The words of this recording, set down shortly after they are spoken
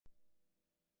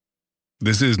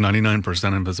This is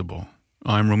 99% Invisible.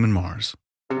 I'm Roman Mars.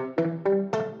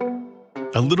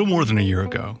 A little more than a year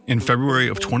ago, in February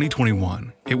of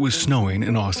 2021, it was snowing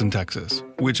in Austin, Texas,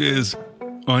 which is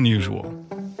unusual.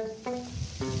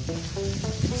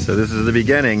 So this is the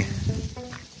beginning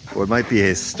of what might be a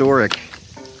historic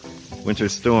winter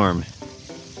storm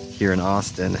here in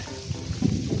Austin.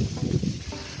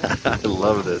 I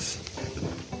love this.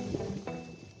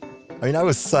 I mean, I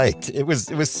was psyched. It was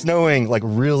snowing, like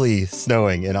really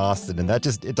snowing in Austin, and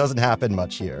it doesn't happen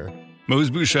much here.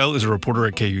 Mose Buchel is a reporter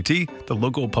at KUT, the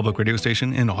local public radio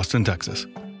station in Austin, Texas.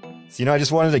 So, I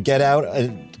just wanted to get out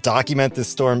and document this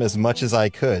storm as much as I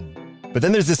could. But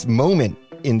then there's this moment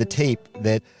in the tape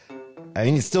that,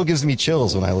 it still gives me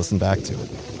chills when I listen back to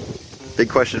it. Big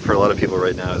question for a lot of people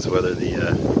right now is whether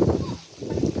the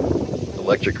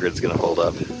electric grid's going to hold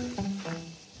up.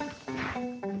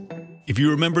 If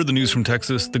you remember the news from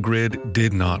Texas, the grid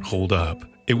did not hold up.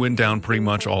 It went down pretty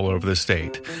much all over the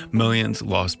state. Millions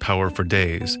lost power for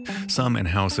days, some in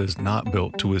houses not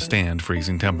built to withstand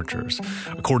freezing temperatures.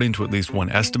 According to at least one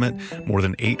estimate, more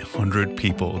than 800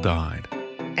 people died.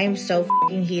 I'm so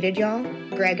f***ing heated, y'all.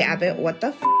 Greg Abbott, what the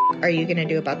f*** are you going to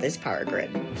do about this power grid?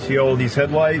 See all these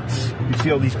headlights? You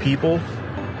see all these people?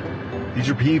 These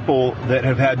are people that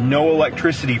have had no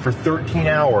electricity for 13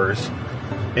 hours,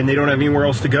 and they don't have anywhere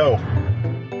else to go.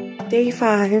 Day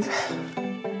 5,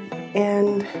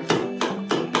 and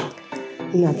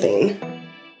nothing.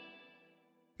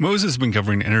 Mose has been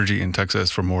covering energy in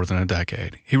Texas for more than a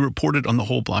decade. He reported on the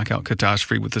whole blackout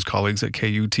catastrophe with his colleagues at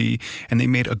KUT, and they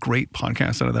made a great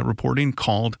podcast out of that reporting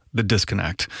called The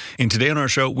Disconnect. And today on our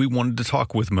show, we wanted to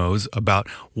talk with Mose about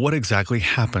what exactly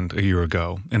happened a year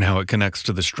ago and how it connects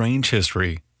to the strange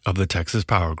history of the Texas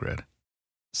power grid.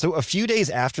 So a few days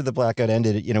after the blackout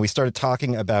ended, we started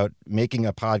talking about making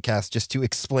a podcast just to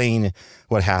explain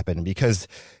what happened because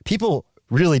people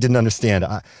really didn't understand.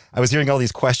 I was hearing all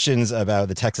these questions about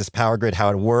the Texas power grid,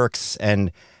 how it works,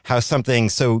 and how something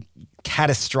so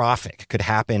catastrophic could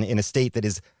happen in a state that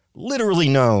is literally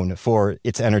known for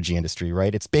its energy industry,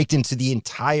 right? It's baked into the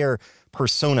entire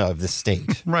persona of the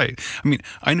state. Right.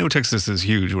 I know Texas is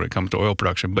huge when it comes to oil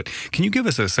production, but can you give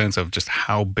us a sense of just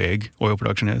how big oil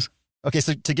production is? Okay,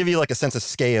 so to give you a sense of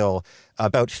scale,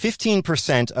 about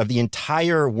 15% of the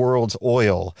entire world's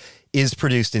oil is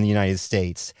produced in the United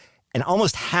States, and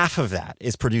almost half of that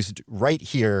is produced right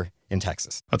here in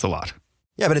Texas. That's a lot.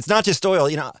 Yeah, but it's not just oil.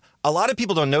 A lot of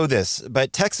people don't know this,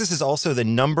 but Texas is also the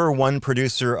number one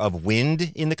producer of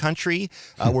wind in the country.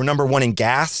 We're number one in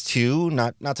gas, too,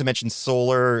 not to mention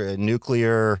solar,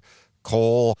 nuclear,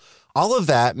 coal. All of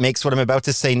that makes what I'm about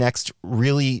to say next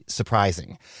really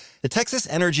surprising. The Texas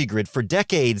energy grid for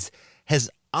decades has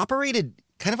operated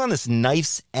kind of on this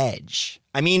knife's edge.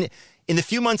 In the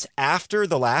few months after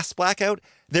the last blackout,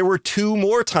 there were 2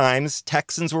 more times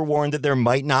Texans were warned that there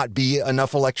might not be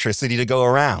enough electricity to go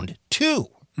around. 2.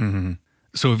 Mm-hmm.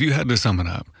 So if you had to sum it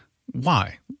up,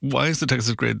 why? Why is the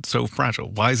Texas grid so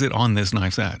fragile? Why is it on this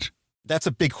knife's edge? That's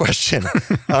a big question.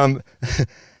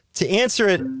 To answer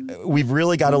it, we've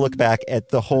really got to look back at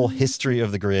the whole history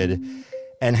of the grid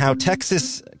and how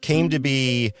Texas came to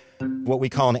be what we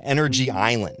call an energy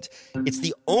island. It's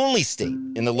the only state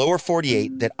in the lower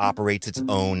 48 that operates its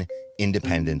own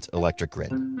independent electric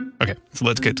grid. Okay, so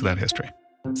let's get to that history.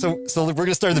 So we're going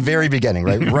to start at the very beginning,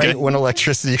 right? Okay. Right when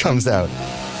electricity comes out.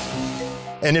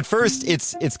 And at first,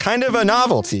 it's kind of a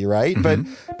novelty, right?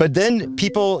 Mm-hmm. But then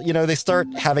people, they start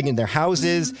having it in their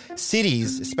houses,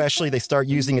 cities especially, they start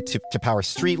using it to power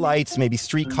streetlights, maybe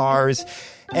streetcars.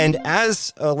 And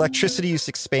as electricity use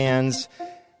expands,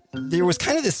 there was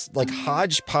kind of this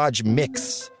hodgepodge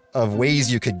mix of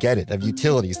ways you could get it, of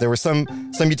utilities. There were some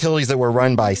utilities that were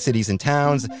run by cities and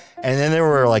towns, and then there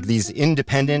were these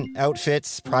independent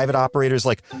outfits, private operators.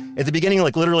 At the beginning,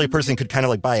 literally a person could kind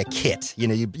of buy a kit.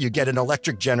 You get an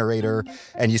electric generator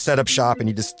and you set up shop and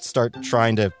you just start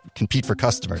trying to compete for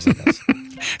customers, I guess.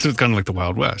 So it's kind of like the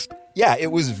Wild West. Yeah,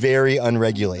 it was very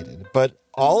unregulated, but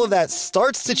all of that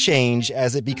starts to change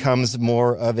as it becomes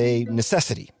more of a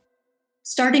necessity.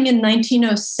 Starting in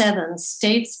 1907,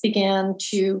 states began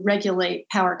to regulate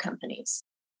power companies.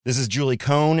 This is Julie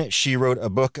Cohn. She wrote a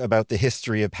book about the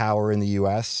history of power in the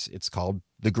U.S. It's called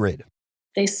The Grid.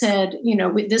 They said,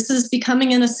 this is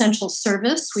becoming an essential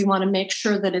service. We want to make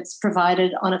sure that it's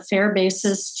provided on a fair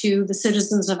basis to the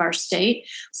citizens of our state.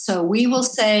 So we will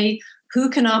say who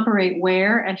can operate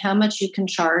where and how much you can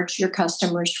charge your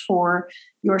customers for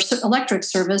your electric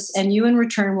service. And you in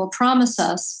return will promise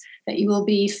us that you will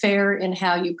be fair in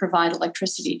how you provide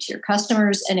electricity to your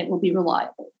customers and it will be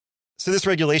reliable. So this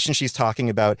regulation she's talking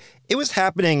about, it was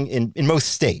happening in most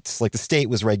states. Like the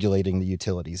state was regulating the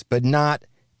utilities, but not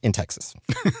in Texas.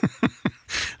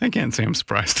 I can't say I'm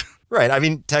surprised. Right. I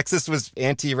mean, Texas was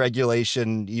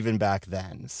anti-regulation even back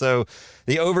then. So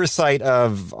the oversight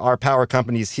of our power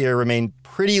companies here remained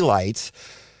pretty light.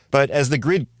 But as the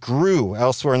grid grew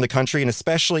elsewhere in the country, and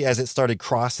especially as it started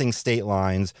crossing state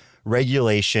lines,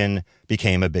 regulation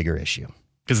became a bigger issue.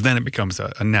 Because then it becomes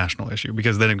a national issue,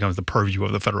 because then it becomes the purview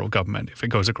of the federal government if it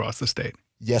goes across the state.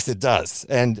 Yes, it does.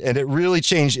 And it really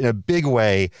changed in a big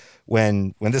way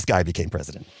when this guy became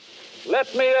president.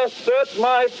 Let me assert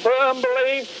my firm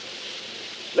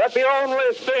belief that the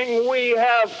only thing we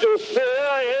have to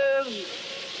fear is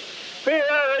fear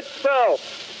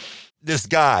itself. This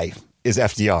guy is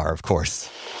FDR, of course.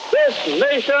 This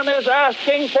nation is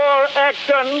asking for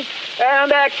action,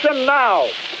 and action now.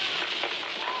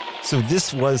 So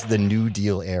this was the New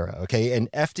Deal era, okay?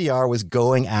 And FDR was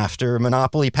going after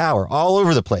monopoly power all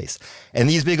over the place. And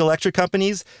these big electric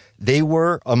companies, they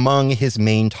were among his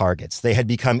main targets. They had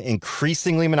become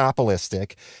increasingly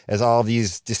monopolistic as all of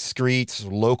these discrete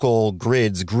local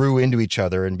grids grew into each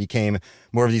other and became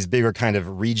more of these bigger kind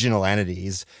of regional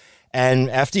entities. And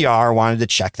FDR wanted to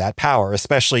check that power,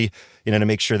 especially, to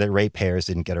make sure that ratepayers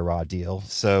didn't get a raw deal.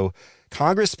 So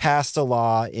Congress passed a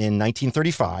law in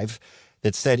 1935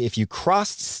 that said if you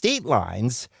crossed state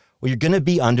lines, well, you're going to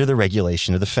be under the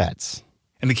regulation of the feds.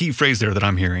 And the key phrase there that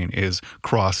I'm hearing is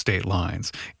cross state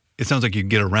lines. It sounds like you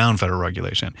get around federal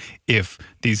regulation if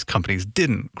these companies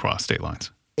didn't cross state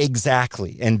lines.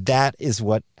 Exactly. And that is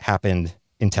what happened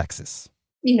in Texas.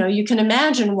 You can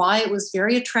imagine why it was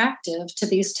very attractive to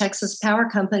these Texas power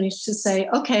companies to say,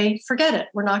 okay, forget it.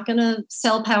 We're not going to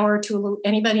sell power to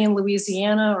anybody in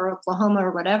Louisiana or Oklahoma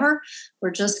or whatever. We're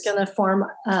just going to form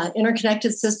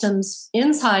interconnected systems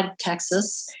inside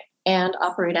Texas and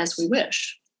operate as we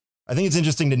wish. I think it's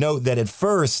interesting to note that at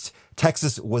first,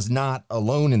 Texas was not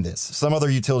alone in this. Some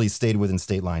other utilities stayed within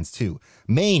state lines too.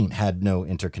 Maine had no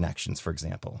interconnections, for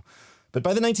example. But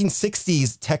by the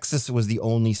 1960s, Texas was the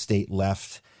only state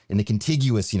left in the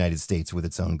contiguous United States with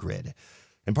its own grid.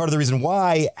 And part of the reason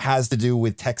why has to do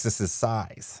with Texas's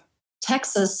size.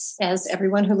 Texas, as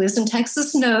everyone who lives in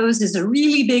Texas knows, is a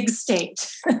really big state.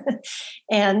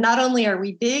 And not only are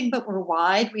we big, but we're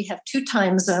wide. We have 2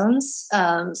 time zones.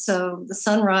 So the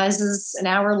sun rises an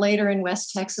hour later in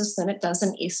West Texas than it does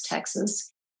in East Texas.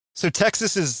 So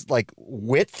Texas is like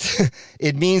width.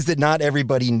 It means that not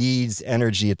everybody needs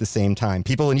energy at the same time.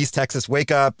 People in East Texas wake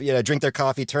up, drink their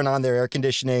coffee, turn on their air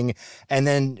conditioning, and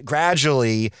then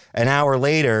gradually, an hour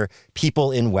later,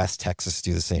 people in West Texas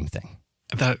do the same thing.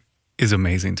 That is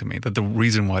amazing to me, that the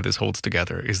reason why this holds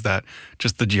together is that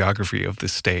just the geography of the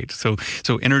state. So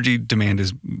energy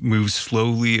demand moves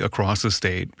slowly across the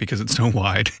state because it's so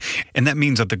wide. And that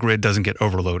means that the grid doesn't get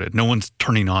overloaded. No one's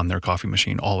turning on their coffee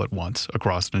machine all at once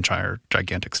across an entire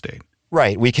gigantic state.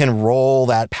 Right. We can roll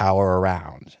that power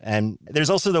around. And there's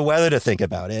also the weather to think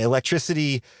about.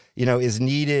 Electricity, is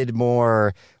needed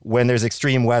more when there's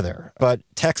extreme weather. But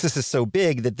Texas is so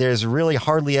big that there's really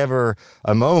hardly ever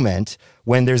a moment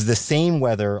when there's the same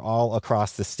weather all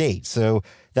across the state. So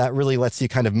that really lets you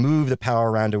kind of move the power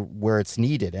around to where it's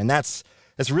needed. And that's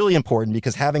really important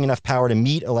because having enough power to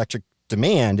meet electric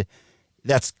demand,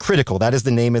 that's critical. That is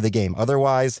the name of the game.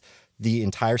 Otherwise, the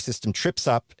entire system trips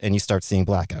up and you start seeing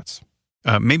blackouts.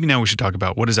 Maybe now we should talk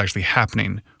about what is actually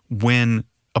happening when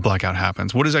a blackout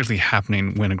happens. What is actually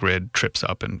happening when a grid trips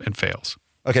up and fails?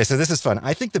 Okay, so this is fun.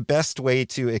 I think the best way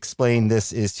to explain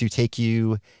this is to take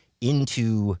you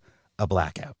into a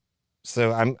blackout.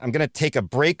 So I'm going to take a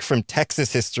break from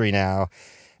Texas history now,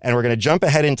 and we're going to jump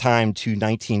ahead in time to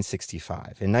 1965.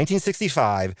 In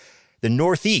 1965, the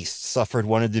Northeast suffered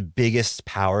one of the biggest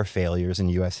power failures in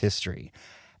U.S. history.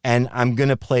 And I'm going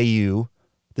to play you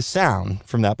the sound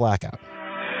from that blackout.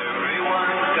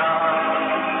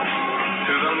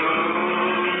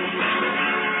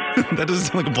 That doesn't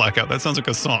sound like a blackout. That sounds like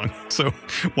a song. So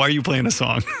why are you playing a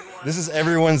song? This is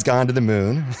Everyone's Gone to the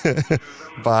Moon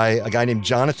by a guy named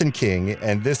Jonathan King,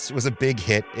 and this was a big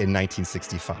hit in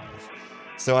 1965.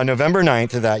 So on November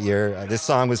 9th of that year, this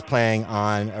song was playing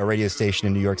on a radio station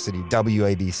in New York City,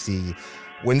 WABC,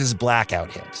 when this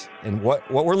blackout hit. And what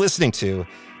we're listening to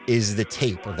is the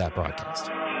tape of that broadcast.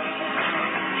 To the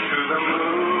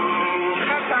moon. Does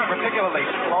that sound particularly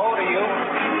slow to you?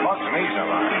 Looks me so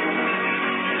like.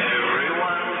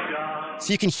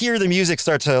 So you can hear the music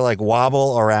start to like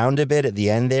wobble around a bit at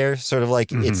the end there, sort of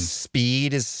like its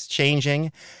speed is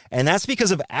changing. And that's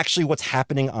because of actually what's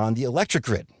happening on the electric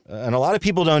grid. And a lot of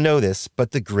people don't know this,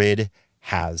 but the grid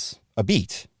has a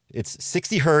beat. It's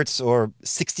 60 hertz or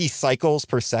 60 cycles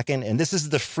per second. And this is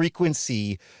the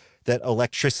frequency that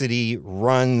electricity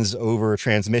runs over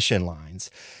transmission lines.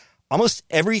 Almost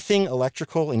everything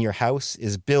electrical in your house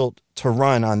is built to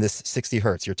run on this 60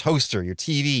 hertz, your toaster, your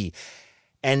TV.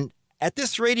 And at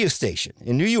this radio station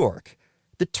in New York,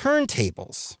 the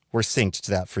turntables were synced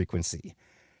to that frequency.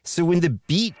 So when the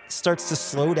beat starts to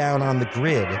slow down on the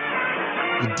grid,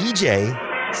 the DJ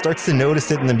starts to notice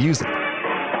it in the music. Beautiful.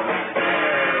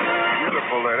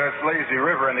 That's Lazy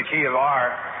River in the key of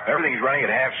R. Everything's running at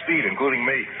half speed, including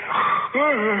me.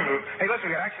 Hey, listen,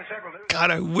 we got action several.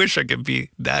 God, I wish I could be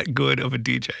that good of a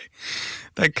DJ.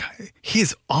 That guy,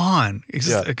 he's on.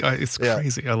 It's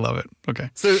crazy. I love it. Okay.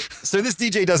 So this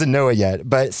DJ doesn't know it yet,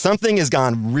 but something has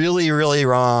gone really, really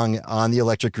wrong on the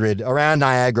electric grid around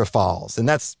Niagara Falls. And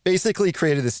that's basically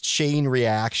created this chain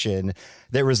reaction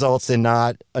that results in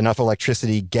not enough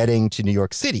electricity getting to New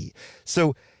York City.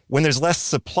 So when there's less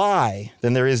supply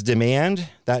than there is demand,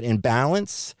 that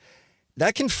imbalance,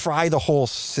 that can fry the whole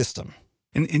system.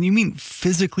 And you mean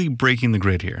physically breaking the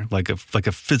grid here, like a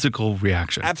physical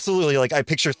reaction? Absolutely. Like I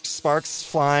picture sparks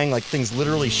flying, like things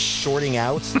literally shorting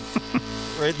out.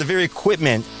 Right? The very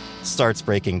equipment starts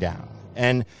breaking down.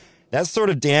 And that sort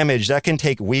of damage, that can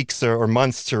take weeks or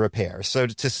months to repair. So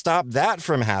to stop that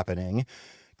from happening,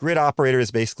 grid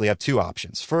operators basically have two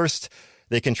options. First,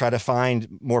 they can try to find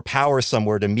more power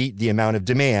somewhere to meet the amount of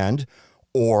demand,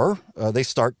 or they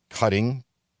start cutting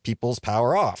people's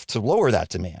power off to lower that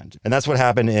demand. And that's what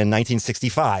happened in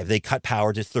 1965. They cut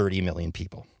power to 30 million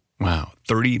people. Wow,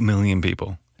 30 million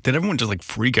people. Did everyone just like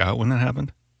freak out when that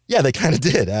happened? Yeah, they kind of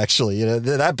did, actually. You know,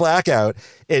 that blackout,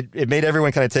 it made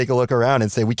everyone kind of take a look around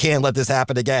and say, we can't let this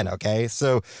happen again, okay?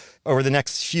 So over the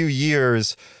next few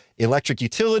years, electric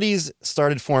utilities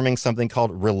started forming something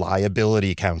called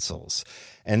reliability councils.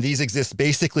 And these exist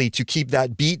basically to keep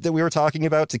that beat that we were talking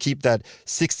about, to keep that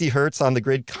 60 hertz on the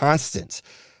grid constant.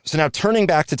 So now turning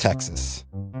back to Texas.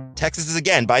 Texas is,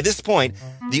 again, by this point,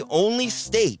 the only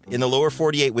state in the lower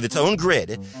 48 with its own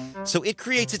grid. So it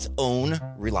creates its own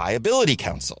reliability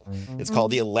council. It's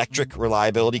called the Electric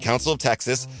Reliability Council of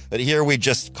Texas, but here we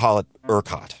just call it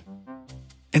ERCOT.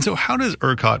 And so how do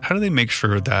they make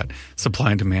sure that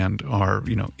supply and demand are,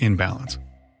 in balance?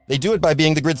 They do it by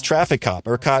being the grid's traffic cop.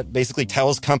 ERCOT basically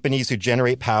tells companies who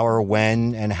generate power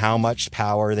when and how much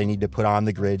power they need to put on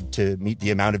the grid to meet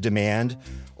the amount of demand.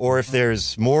 Or if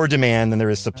there's more demand than there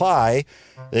is supply,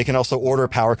 they can also order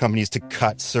power companies to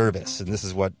cut service. And this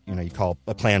is what you call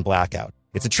a planned blackout.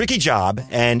 It's a tricky job,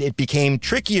 and it became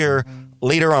trickier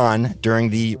later on during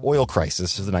the oil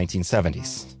crisis of the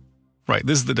 1970s. Right.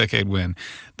 This is the decade when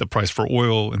the price for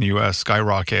oil in the U.S.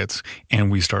 skyrockets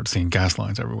and we start seeing gas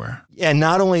lines everywhere. And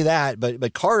not only that,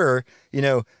 but Carter,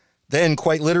 then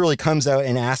quite literally comes out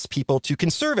and asks people to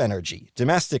conserve energy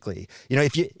domestically.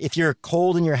 If you're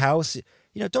cold in your house,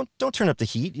 don't turn up the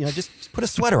heat. Just put a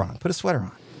sweater on.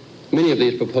 Many of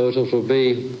these proposals will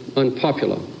be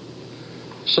unpopular.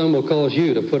 Some will cause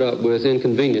you to put up with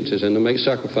inconveniences and to make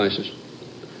sacrifices.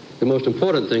 The most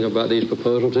important thing about these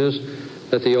proposals is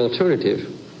that the alternative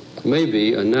may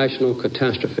be a national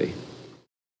catastrophe.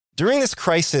 During this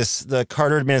crisis, the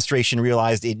Carter administration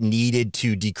realized it needed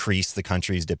to decrease the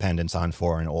country's dependence on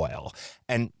foreign oil.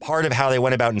 And part of how they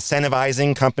went about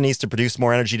incentivizing companies to produce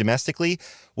more energy domestically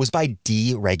was by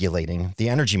deregulating the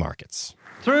energy markets.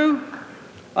 Through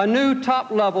a new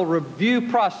top-level review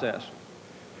process,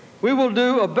 we will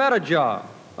do a better job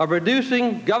of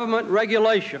reducing government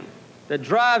regulation that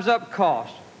drives up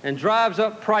costs and drives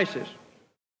up prices.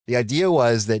 The idea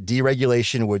was that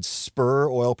deregulation would spur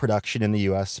oil production in the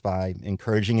U.S. by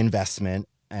encouraging investment.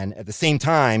 And at the same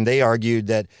time, they argued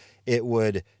that it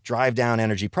would drive down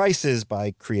energy prices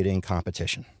by creating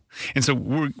competition. And so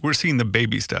we're seeing the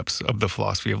baby steps of the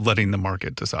philosophy of letting the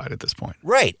market decide at this point.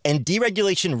 Right. And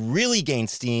deregulation really gained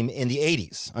steam in the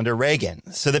 80s under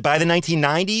Reagan, so that by the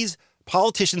 1990s,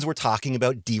 politicians were talking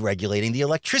about deregulating the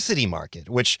electricity market,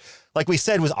 which, like we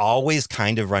said, was always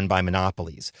kind of run by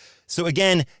monopolies. So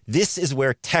again, this is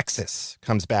where Texas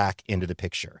comes back into the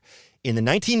picture. In the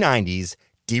 1990s,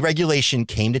 deregulation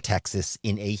came to Texas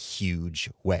in a huge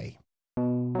way.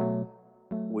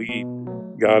 We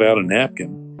got out a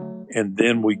napkin, and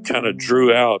then we kind of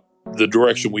drew out the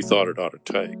direction we thought it ought to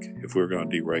take if we were going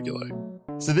to deregulate.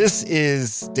 So this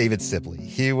is David Sibley.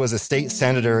 He was a state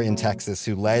senator in Texas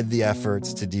who led the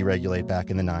efforts to deregulate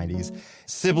back in the 90s.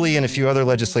 Sibley and a few other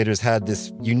legislators had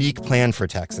this unique plan for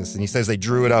Texas, and he says they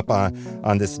drew it up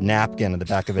on this napkin, on the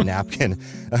back of a napkin.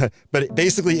 But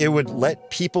basically, it would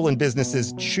let people and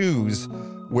businesses choose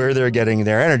where they're getting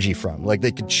their energy from. Like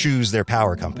they could choose their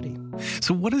power company.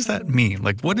 So what does that mean?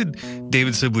 Like, what did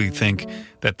David Sibley think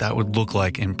that would look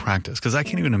like in practice? Because I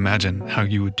can't even imagine how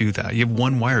you would do that. You have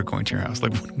one wire going to your house.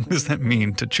 Like, what does that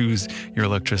mean to choose your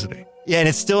electricity? Yeah, and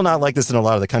it's still not like this in a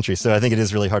lot of the country, so I think it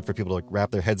is really hard for people to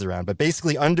wrap their heads around. But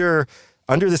basically, under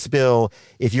this bill,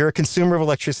 if you're a consumer of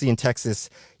electricity in Texas,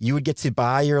 you would get to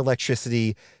buy your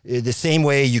electricity the same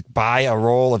way you buy a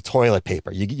roll of toilet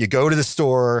paper. You go to the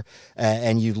store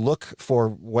and you look for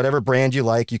whatever brand you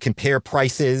like. You compare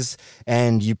prices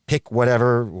and you pick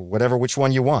which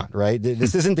one you want, right?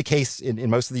 This isn't the case in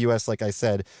most of the U.S., like I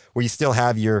said, where you still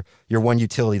have your one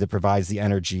utility that provides the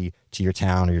energy to your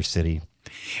town or your city.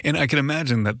 And I can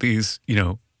imagine that these,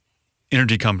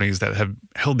 energy companies that have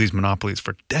held these monopolies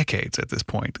for decades at this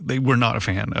point, they were not a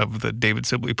fan of the David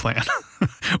Sibley plan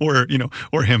or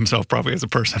himself probably as a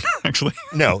person, actually.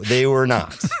 No, they were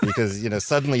not, because,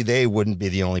 suddenly they wouldn't be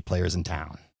the only players in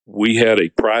town. We had a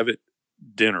private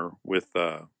dinner with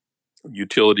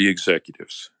utility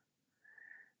executives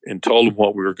and told them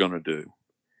what we were going to do.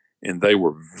 And they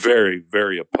were very,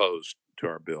 very opposed to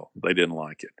our bill. They didn't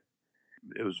like it.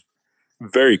 It was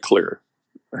very clear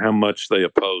how much they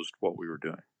opposed what we were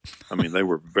doing. I mean, they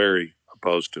were very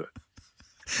opposed to it.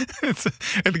 I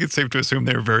think it's safe to assume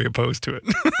they were very opposed to it.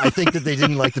 I think that they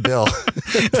didn't like the bill.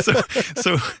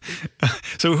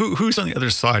 So who's on the other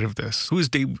side of this? Who is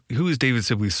David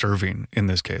Sibley serving in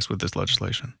this case with this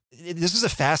legislation? This was a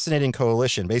fascinating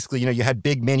coalition. Basically, you had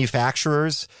big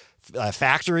manufacturers,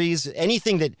 factories,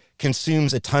 anything that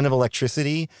consumes a ton of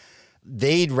electricity.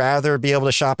 They'd rather be able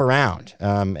to shop around.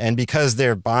 And because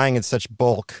they're buying in such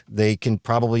bulk, they can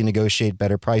probably negotiate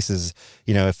better prices,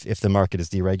 if the market is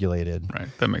deregulated. Right.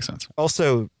 That makes sense.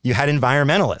 Also, you had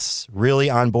environmentalists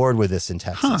really on board with this in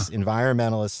Texas.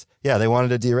 Environmentalists, they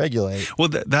wanted to deregulate. Well,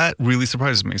 that really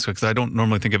surprises me. So, because I don't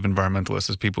normally think of environmentalists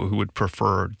as people who would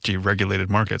prefer deregulated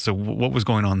markets. So what was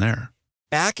going on there?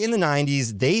 Back in the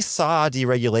 90s, they saw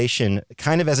deregulation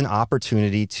kind of as an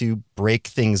opportunity to break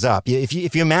things up. If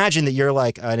you imagine that you're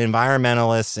like an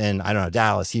environmentalist in, I don't know,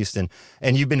 Dallas, Houston,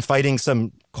 and you've been fighting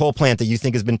some coal plant that you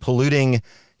think has been polluting,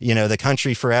 the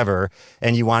country forever,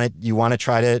 and you want to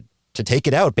try to take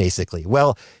it out, basically.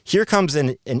 Well, here comes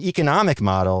an economic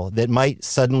model that might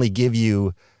suddenly give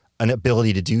you an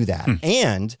ability to do that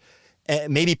and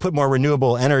maybe put more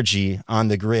renewable energy on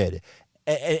the grid.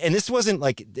 And this wasn't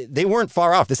like, they weren't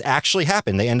far off. This actually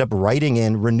happened. They end up writing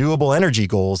in renewable energy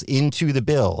goals into the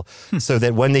bill so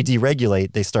that when they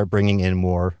deregulate, they start bringing in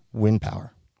more wind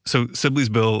power. So Sibley's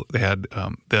bill, they had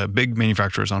the big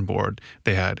manufacturers on board.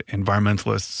 They had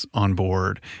environmentalists on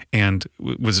board. And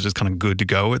was it just kind of good to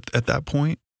go at that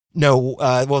point? No.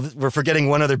 Well, we're forgetting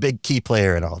one other big key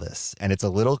player in all this. And it's a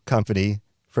little company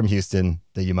from Houston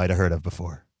that you might have heard of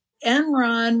before.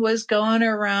 Enron was going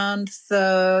around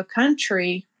the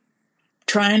country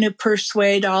trying to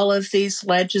persuade all of these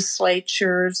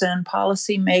legislatures and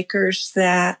policymakers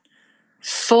that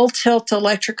full tilt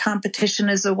electric competition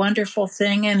is a wonderful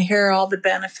thing and here are all the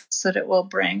benefits that it will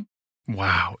bring.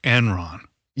 Wow. Enron.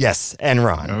 Yes,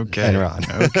 Enron. Okay.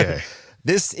 Enron. Okay.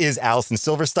 This is Allison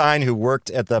Silverstein, who worked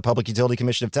at the Public Utility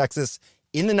Commission of Texas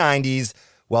in the 90s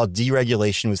while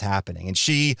deregulation was happening. And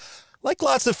she, like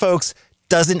lots of folks,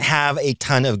 doesn't have a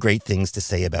ton of great things to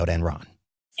say about Enron.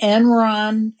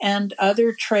 Enron and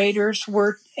other traders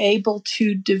were able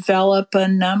to develop a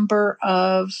number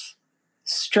of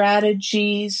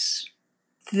strategies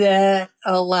that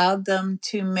allowed them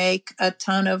to make a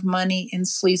ton of money in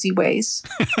sleazy ways.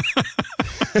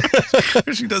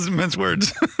 She doesn't mince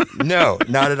words. No,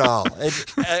 not at all.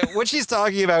 What she's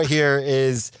talking about here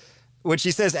is when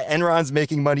she says Enron's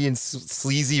making money in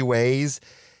sleazy ways.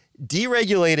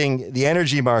 Deregulating the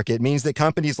energy market means that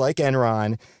companies like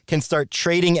Enron can start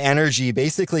trading energy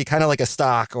basically kind of like a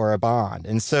stock or a bond.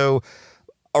 And so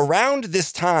around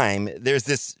this time, there's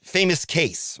this famous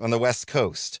case on the West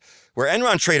Coast where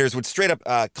Enron traders would straight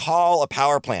up call a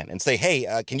power plant and say,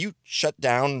 hey, can you shut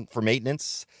down for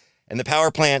maintenance? And the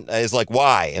power plant is like,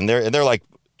 why? And they're like,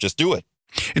 just do it.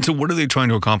 And so what are they trying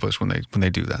to accomplish when they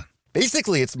do that?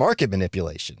 Basically, it's market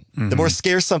manipulation. Mm-hmm. The more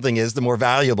scarce something is, the more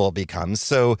valuable it becomes.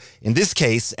 So in this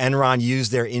case, Enron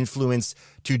used their influence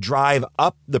to drive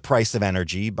up the price of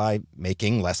energy by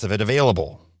making less of it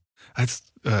available. That's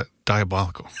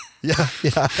diabolical. Yeah,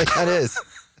 that is.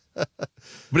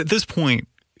 But at this point,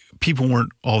 people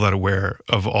weren't all that aware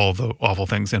of all the awful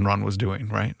things Enron was doing,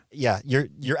 right? Yeah, you're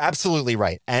absolutely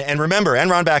right. And remember,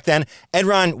 Enron back then,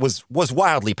 Enron was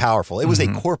wildly powerful. It was a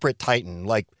corporate titan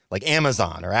like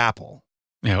Amazon or Apple.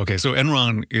 Yeah, okay. So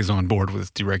Enron is on board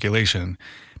with deregulation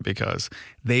because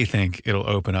they think it'll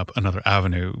open up another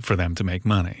avenue for them to make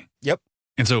money. Yep.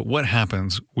 And so what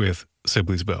happens with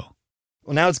Sibley's bill?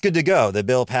 Well, now it's good to go. The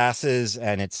bill passes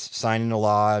and it's signed into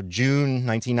law June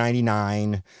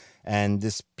 1999. And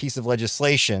this piece of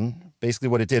legislation, basically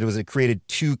what it did was it created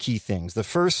two key things. The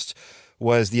first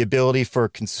was the ability for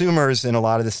consumers in a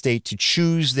lot of the state to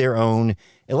choose their own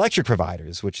electric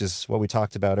providers, which is what we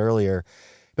talked about earlier.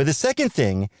 But the second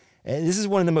thing, and this is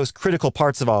one of the most critical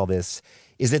parts of all this,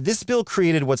 is that this bill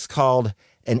created what's called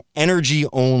an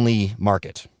energy-only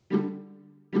market.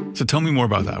 So tell me more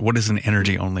about that. What is an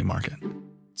energy-only market?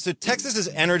 So Texas's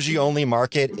energy-only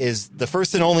market is the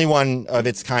first and only one of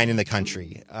its kind in the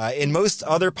country. In most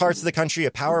other parts of the country,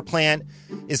 a power plant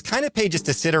is kind of paid just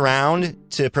to sit around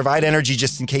to provide energy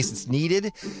just in case it's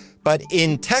needed. But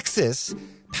in Texas,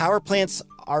 power plants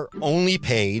are only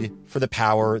paid for the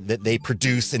power that they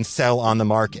produce and sell on the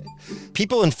market.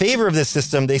 People in favor of this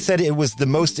system, they said it was the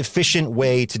most efficient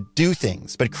way to do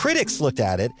things. But critics looked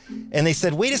at it and they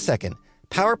said, wait a second,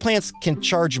 power plants can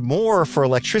charge more for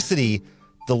electricity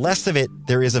the less of it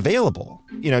there is available.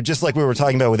 Just like we were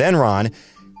talking about with Enron,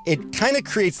 it kind of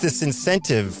creates this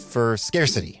incentive for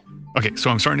scarcity. Okay, so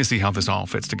I'm starting to see how this all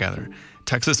fits together.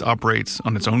 Texas operates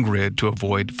on its own grid to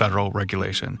avoid federal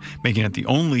regulation, making it the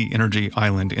only energy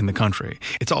island in the country.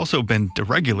 It's also been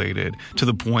deregulated to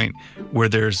the point where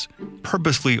there's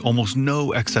purposely almost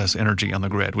no excess energy on the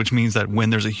grid, which means that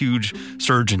when there's a huge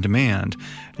surge in demand,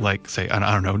 like, say,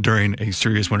 I don't know, during a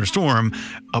serious winter storm,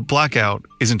 a blackout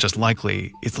isn't just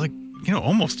likely, it's like,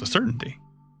 almost a certainty.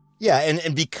 Yeah,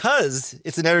 and because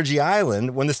it's an energy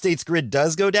island, when the state's grid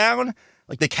does go down,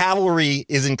 like the cavalry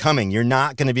isn't coming. You're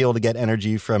not going to be able to get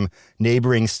energy from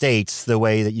neighboring states the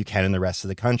way that you can in the rest of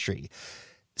the country.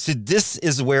 So this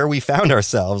is where we found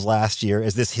ourselves last year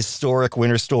as this historic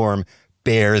winter storm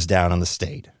bears down on the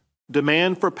state.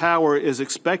 Demand for power is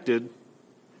expected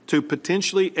to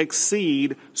potentially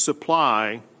exceed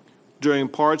supply during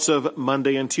parts of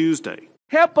Monday and Tuesday.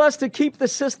 Help us to keep the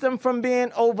system from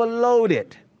being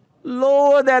overloaded.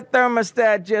 Lower that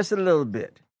thermostat just a little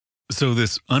bit. So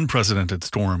this unprecedented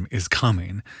storm is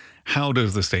coming. How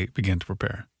does the state begin to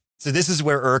prepare? So this is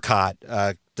where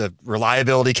ERCOT, the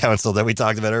Reliability Council that we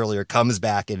talked about earlier, comes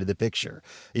back into the picture.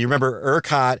 You remember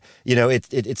ERCOT,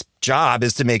 its job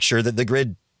is to make sure that the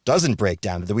grid doesn't break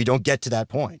down, that we don't get to that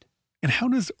point. And how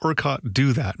does ERCOT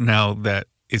do that now that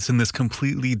it's in this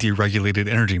completely deregulated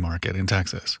energy market in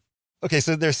Texas? Okay,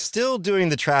 so they're still doing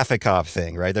the traffic cop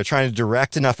thing, right? They're trying to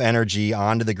direct enough energy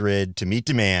onto the grid to meet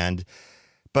demand.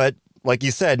 But like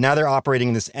you said, now they're operating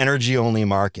in this energy-only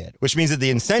market, which means that the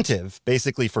incentive,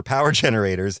 basically for power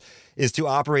generators, is to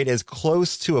operate as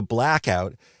close to a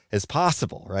blackout as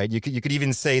possible, right? You could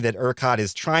even say that ERCOT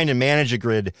is trying to manage a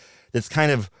grid that's kind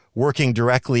of working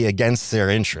directly against their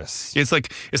interests. It's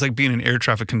like being an air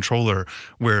traffic controller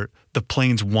where the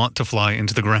planes want to fly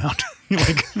into the ground.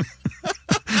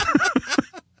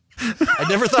 I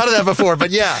never thought of that before,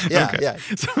 but yeah.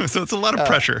 So it's a lot of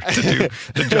pressure to do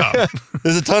the job.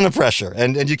 There's a ton of pressure,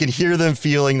 and you can hear them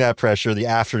feeling that pressure the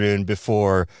afternoon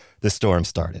before the storm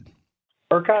started.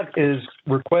 ERCOT is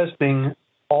requesting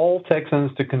all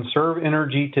Texans to conserve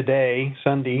energy today,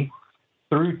 Sunday,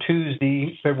 through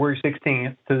Tuesday, February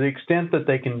 16th, to the extent that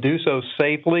they can do so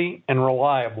safely and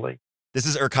reliably. This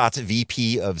is ERCOT's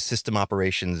VP of System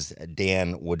Operations,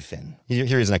 Dan Woodfin. Here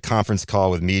he's in a conference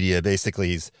call with media. Basically,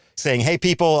 he's saying, hey,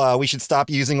 people, we should stop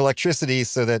using electricity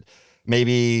so that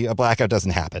maybe a blackout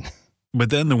doesn't happen. But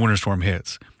then the winter storm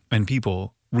hits, and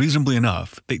people, reasonably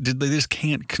enough, they just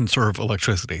can't conserve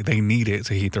electricity. They need it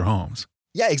to heat their homes.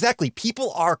 Yeah, exactly.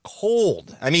 People are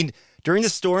cold. I mean, during the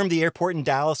storm, the airport in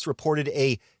Dallas reported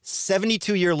a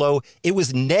 72-year low. It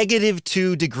was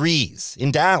 -2 degrees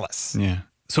in Dallas. Yeah.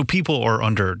 So people are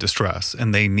under distress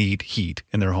and they need heat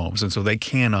in their homes. And so they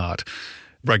cannot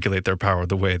regulate their power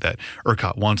the way that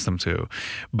ERCOT wants them to.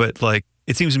 But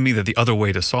it seems to me that the other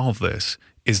way to solve this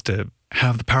is to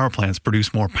have the power plants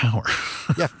produce more power.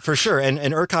 Yeah, for sure. And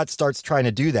ERCOT starts trying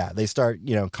to do that. They start,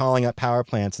 calling up power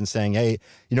plants and saying, hey,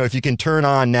 if you can turn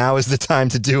on, now is the time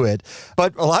to do it.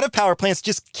 But a lot of power plants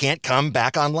just can't come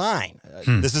back online.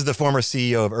 This is the former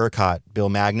CEO of ERCOT, Bill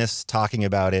Magnus, talking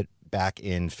about it back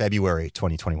in February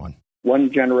 2021.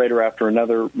 One generator after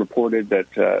another reported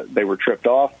that they were tripped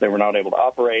off. They were not able to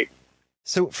operate.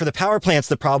 So for the power plants,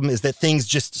 the problem is that things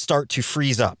just start to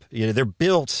freeze up. They're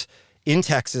built in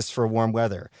Texas for warm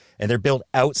weather, and they're built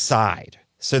outside.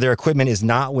 So their equipment is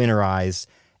not winterized.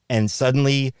 And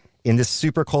suddenly, in this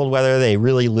super cold weather, they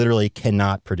really literally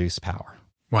cannot produce power.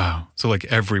 Wow. So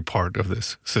every part of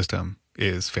this system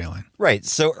is failing. Right.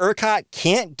 So ERCOT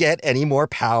can't get any more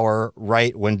power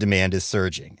right when demand is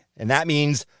surging. And that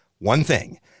means one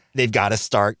thing. They've got to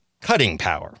start cutting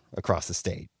power across the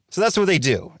state. So that's what they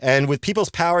do. And with people's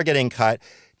power getting cut,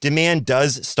 demand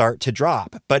does start to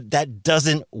drop. But that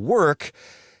doesn't work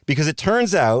because it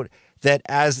turns out that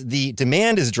as the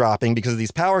demand is dropping because of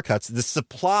these power cuts, the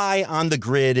supply on the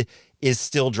grid is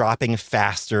still dropping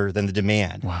faster than the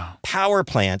demand. Wow. Power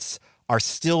plants are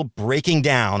still breaking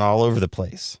down all over the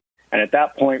place. And at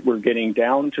that point, we're getting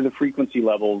down to the frequency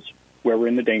levels where we're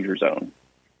in the danger zone.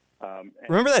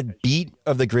 Remember that beat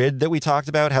of the grid that we talked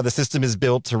about, how the system is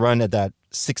built to run at that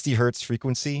 60 hertz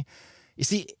frequency? You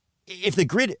see, if the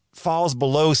grid falls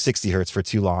below 60 hertz for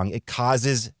too long, it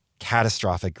causes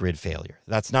catastrophic grid failure.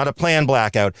 That's not a planned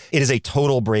blackout. It is a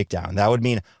total breakdown. That would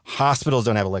mean hospitals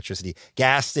don't have electricity.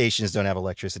 Gas stations don't have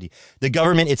electricity. The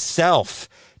government itself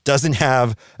doesn't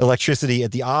have electricity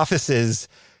at the offices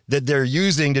that they're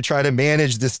using to try to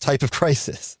manage this type of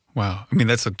crisis. Wow. I mean,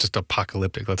 that's just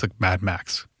apocalyptic. That's like Mad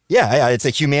Max. Yeah, it's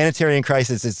a humanitarian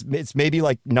crisis. It's maybe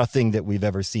like nothing that we've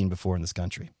ever seen before in this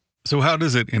country. So how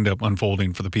does it end up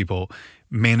unfolding for the people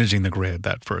managing the grid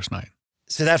that first night?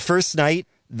 So that first night,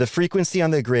 the frequency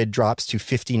on the grid drops to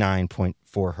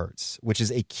 59.4 hertz, which is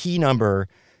a key number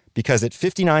because at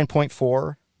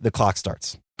 59.4, the clock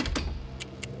starts.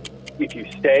 If you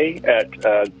stay at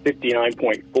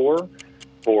 59.4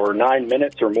 for 9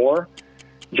 minutes or more,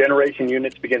 generation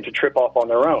units begin to trip off on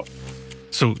their own.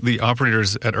 So the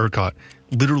operators at ERCOT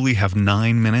literally have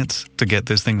 9 minutes to get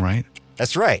this thing right?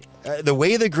 That's right. The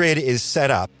way the grid is set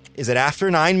up is that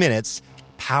after 9 minutes,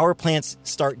 power plants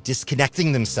start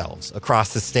disconnecting themselves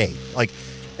across the state. Like,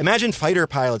 imagine fighter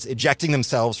pilots ejecting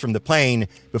themselves from the plane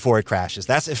before it crashes.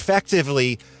 That's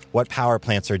effectively what power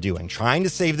plants are doing, trying to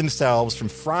save themselves from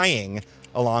frying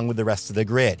along with the rest of the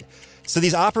grid. So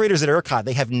these operators at ERCOT,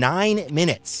 they have 9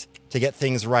 minutes to get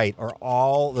things right, or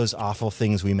all those awful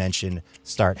things we mentioned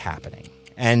start happening.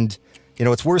 And,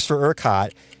 what's worse for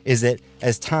ERCOT is that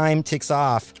as time ticks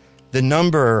off, the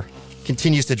number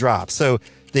continues to drop. So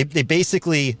they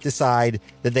basically decide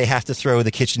that they have to throw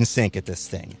the kitchen sink at this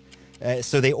thing.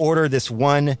 So they order this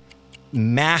one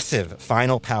massive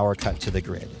final power cut to the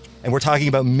grid. And we're talking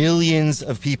about millions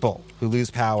of people who lose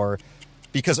power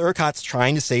because ERCOT's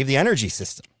trying to save the energy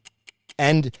system.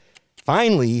 And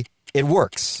finally, it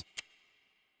works.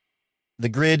 The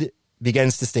grid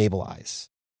begins to stabilize.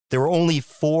 There were only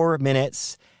 4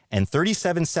 minutes and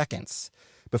 37 seconds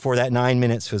before that 9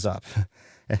 minutes was up.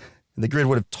 The grid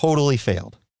would have totally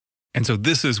failed. And so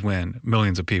this is when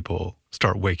millions of people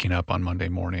start waking up on Monday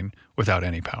morning without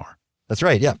any power. That's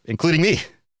right, yeah, including me.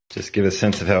 Just give a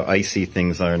sense of how icy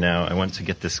things are now. I went to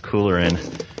get this cooler in,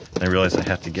 and I realized I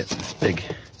have to get this big,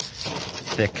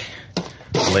 thick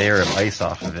layer of ice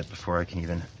off of it before I can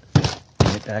even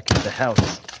bring it back into the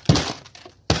house.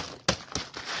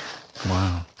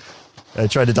 Wow. I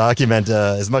tried to document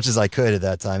as much as I could at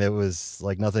that time. It was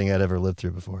like nothing I'd ever lived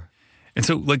through before. And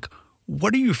so,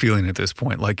 what are you feeling at this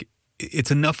point? It's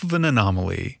enough of an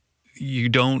anomaly. You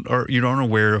aren't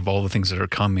aware of all the things that are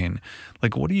coming.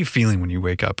 What are you feeling when you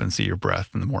wake up and see your breath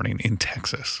in the morning in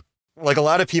Texas? Like a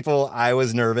lot of people, I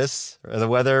was nervous. The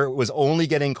weather was only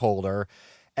getting colder.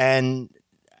 And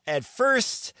at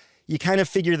first, you kind of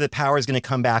figure the power is going to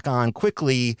come back on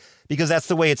quickly because that's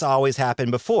the way it's always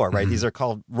happened before, right? Mm-hmm. These are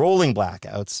called rolling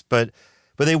blackouts, but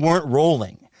they weren't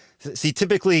rolling. See,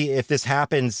 typically, if this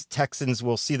happens, Texans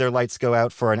will see their lights go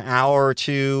out for an hour or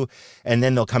two, and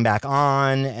then they'll come back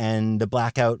on, and the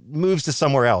blackout moves to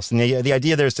somewhere else. And the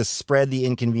idea there is to spread the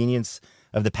inconvenience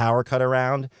of the power cut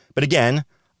around. But again,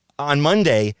 on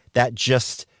Monday, that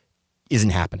just isn't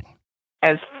happening.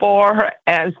 As far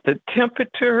as the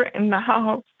temperature in the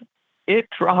house, it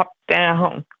dropped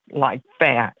down like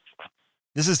fast.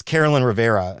 This is Carolyn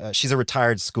Rivera. She's a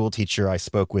retired school teacher I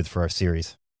spoke with for our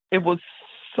series. It was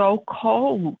so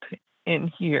cold in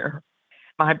here.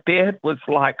 My bed was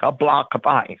like a block of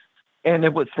ice, and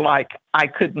it was like I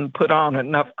couldn't put on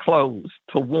enough clothes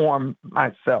to warm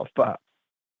myself up.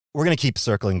 We're going to keep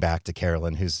circling back to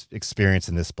Carolyn, whose experience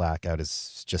in this blackout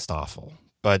is just awful.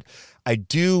 But I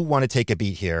do want to take a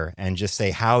beat here and just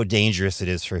say how dangerous it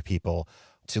is for people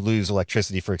to lose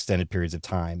electricity for extended periods of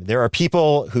time. There are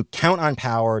people who count on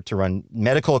power to run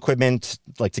medical equipment,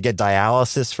 like to get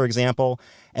dialysis, for example,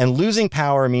 and losing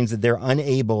power means that they're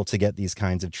unable to get these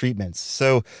kinds of treatments.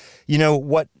 So,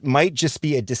 what might just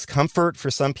be a discomfort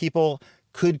for some people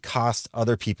could cost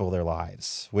other people their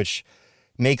lives, which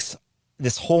makes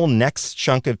this whole next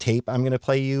chunk of tape I'm going to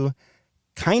play you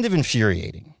kind of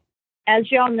infuriating.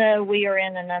 As y'all know, we are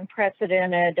in an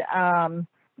unprecedented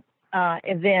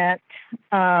event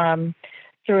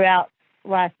throughout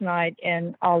last night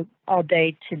and all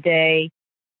day today.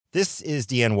 This is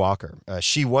Deanne Walker.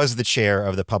 She was the chair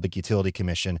of the Public Utility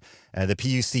Commission. The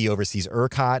PUC oversees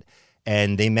ERCOT,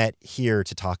 and they met here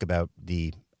to talk about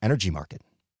the energy market.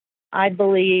 I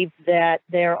believe that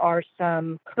there are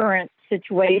some current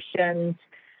situations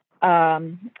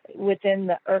within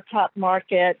the ERCOT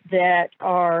market that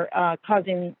are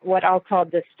causing what I'll call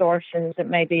distortions. It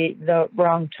may be the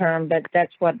wrong term, but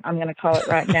that's what I'm going to call it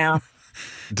right now.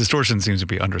 Distortion seems to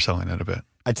be underselling it a bit.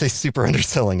 I'd say super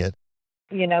underselling it.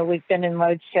 You know, we've been in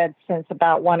load shed since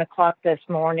about 1 o'clock this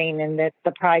morning, and that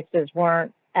the prices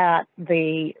weren't at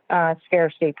the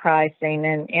scarcity pricing.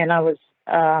 And I was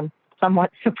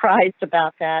somewhat surprised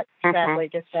about that, sadly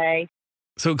to say.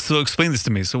 So explain this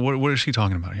to me. So what is she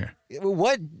talking about here?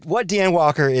 What Deanne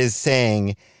Walker is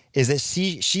saying is that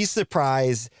she's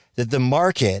surprised that the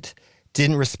market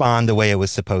didn't respond the way it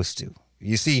was supposed to.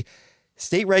 You see,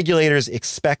 state regulators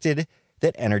expected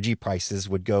that energy prices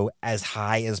would go as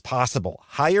high as possible.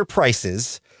 Higher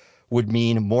prices would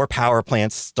mean more power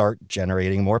plants start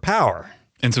generating more power.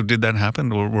 And so did that happen?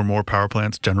 Were more power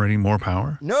plants generating more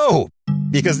power? No,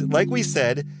 because like we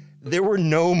said, there were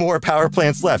no more power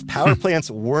plants left. Power plants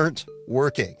weren't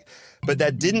working. But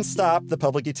that didn't stop the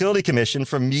Public Utility Commission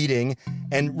from meeting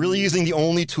and really using the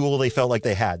only tool they felt like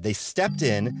they had. They stepped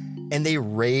in and they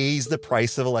raised the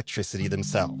price of electricity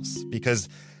themselves because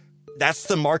that's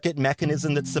the market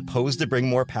mechanism that's supposed to bring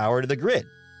more power to the grid.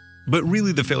 But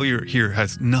really the failure here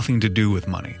has nothing to do with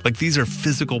money. Like these are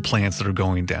physical plants that are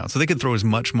going down. So they could throw as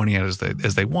much money at it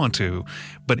as they want to,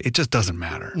 but it just doesn't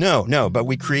matter. No, but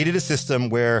we created a system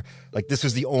where like this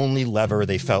was the only lever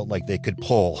they felt like they could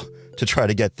pull to try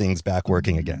to get things back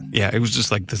working again. Yeah, it was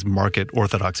just like this market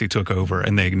orthodoxy took over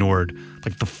and they ignored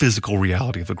like the physical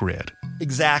reality of the grid.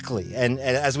 Exactly. And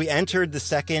as we entered the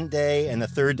second day and the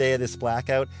third day of this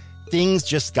blackout, things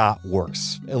just got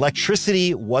worse.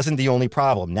 Electricity wasn't the only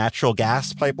problem. Natural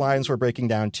gas pipelines were breaking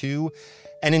down too.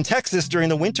 And in Texas during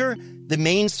the winter, the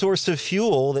main source of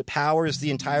fuel that powers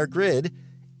the entire grid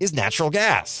is natural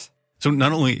gas. So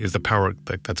not only is the power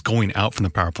that's going out from the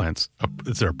power plants,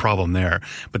 is there a problem there,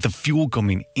 but the fuel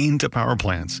coming into power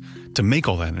plants to make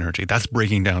all that energy, that's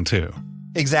breaking down too.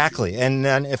 Exactly. And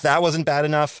then if that wasn't bad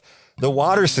enough, the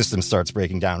water system starts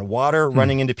breaking down. Water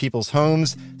running into people's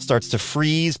homes starts to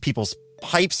freeze. People's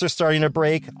pipes are starting to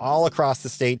break all across the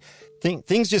state.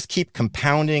 Things just keep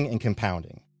compounding and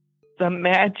compounding.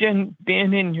 Imagine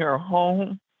being in your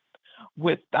home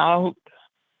without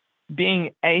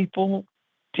being able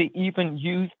to even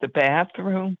use the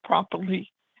bathroom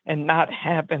properly and not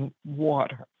having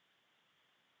water.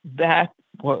 That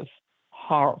was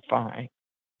horrifying.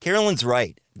 Carolyn's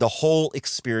right. The whole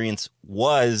experience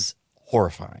was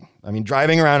horrifying. I mean,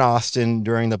 driving around Austin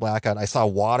during the blackout, I saw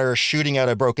water shooting out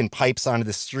of broken pipes onto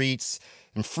the streets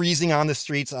and freezing on the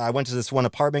streets. I went to this one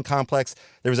apartment complex.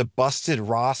 There was a busted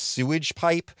raw sewage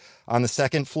pipe on the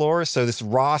second floor. So this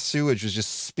raw sewage was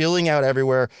just spilling out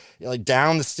everywhere, like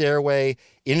down the stairway,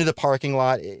 into the parking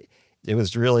lot. It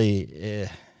was really,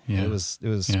 it was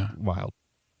wild.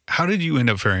 How did you end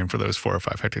up faring for those 4 or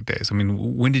 5 hectic days? I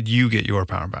mean, when did you get your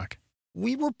power back?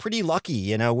 We were pretty lucky.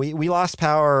 You know, we lost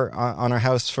power on our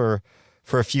house for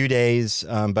a few days.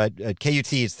 But at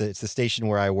KUT, it's the station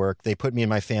where I work. They put me and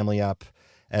my family up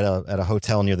at a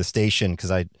hotel near the station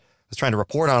because I was trying to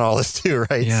report on all this too,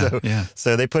 right?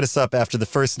 So they put us up after the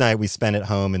first night we spent at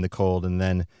home in the cold, and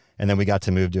then we got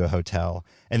to move to a hotel.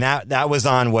 And that was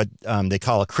on what they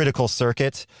call a critical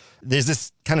circuit. There's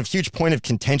this kind of huge point of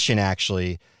contention,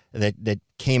 actually, that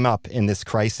came up in this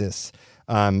crisis.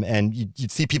 And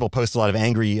you'd see people post a lot of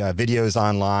angry videos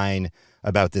online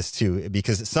about this too,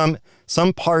 because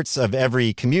some parts of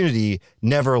every community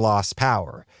never lost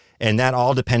power. And that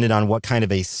all depended on what kind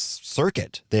of a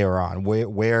circuit they were on,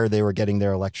 where they were getting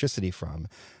their electricity from.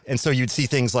 And so you'd see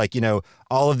things like, you know,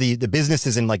 all of the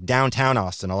businesses in like downtown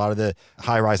Austin, a lot of the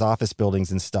high-rise office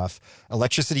buildings and stuff,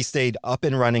 electricity stayed up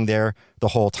and running there the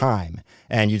whole time.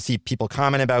 And you'd see people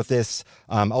comment about this.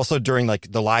 Also during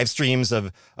like the live streams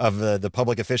of the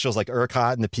public officials like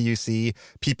ERCOT and the PUC,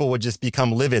 people would just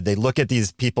become livid. They'd look at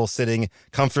these people sitting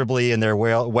comfortably in their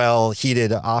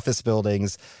well-heated office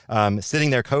buildings, sitting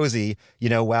there cozy, you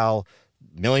know, while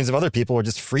millions of other people were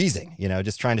just freezing, you know,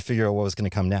 just trying to figure out what was going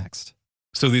to come next.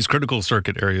 So these critical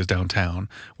circuit areas downtown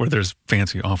where there's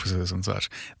fancy offices and such,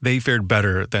 they fared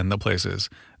better than the places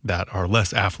that are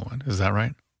less affluent. Is that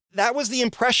right? That was the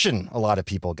impression a lot of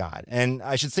people got. And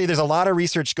I should say there's a lot of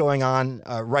research going on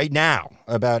right now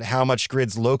about how much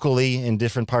grids locally in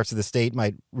different parts of the state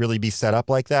might really be set up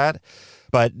like that.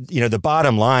 But, you know, the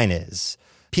bottom line is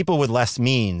people with less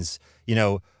means, you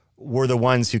know, were the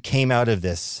ones who came out of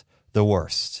this the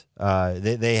worst.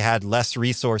 They had less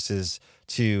resources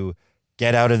to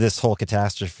get out of this whole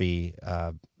catastrophe,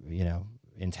 you know,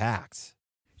 intact.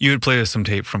 You had played us some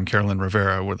tape from Carolyn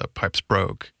Rivera where the pipes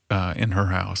broke. in her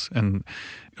house. And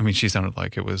I mean, she sounded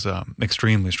like it was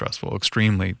extremely stressful,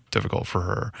 extremely difficult for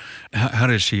her. How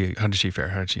did she fare?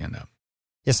 How did she end up?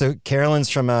 Yeah, so Carolyn's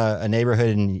from a neighborhood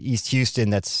in East Houston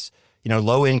that's,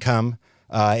 low income.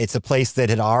 It's a place that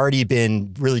had already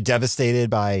been really devastated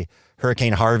by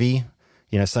Hurricane Harvey,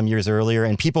 some years earlier,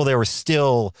 and people there were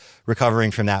still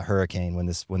recovering from that hurricane when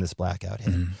this blackout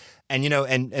hit. Mm-hmm.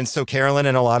 And and so Carolyn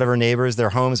and a lot of her neighbors, their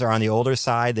homes are on the older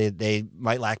side. They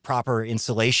might lack proper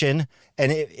insulation,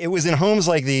 and it was in homes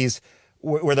like these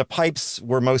where the pipes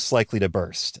were most likely to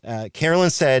burst. Carolyn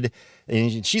said,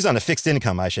 and she's on a fixed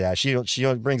income, I should add. She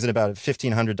brings in about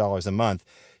 $1,500 a month.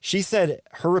 She said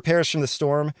her repairs from the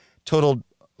storm totaled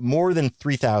more than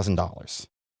 $3,000.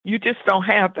 You just don't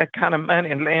have that kind of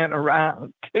money laying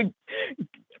around to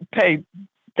pay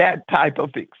that type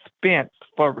of expense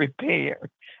for repair.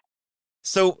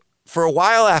 So for a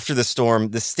while after the storm,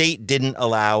 the state didn't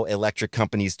allow electric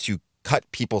companies to cut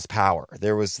people's power.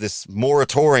 There was this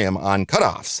moratorium on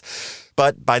cutoffs.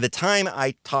 But by the time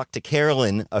I talked to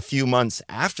Carolyn a few months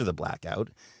after the blackout,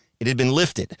 it had been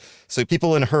lifted. So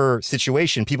people in her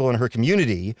situation, people in her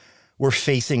community were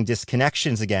facing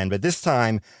disconnections again. But this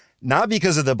time, not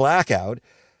because of the blackout,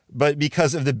 but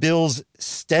because of the bills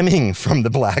stemming from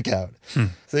the blackout.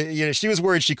 So, she was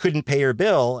worried she couldn't pay her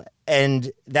bill.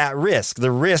 And that risk,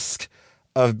 the risk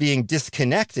of being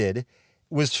disconnected,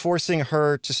 was forcing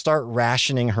her to start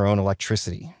rationing her own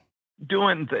electricity.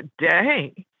 During the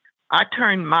day, I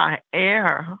turned my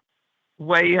air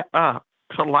way up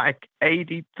to like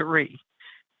 83.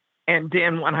 And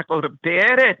then when I go to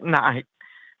bed at night,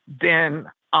 then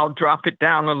I'll drop it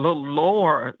down a little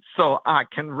lower so I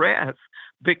can rest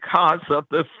because of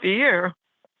the fear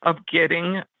of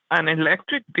getting an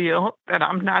electric bill that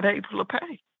I'm not able to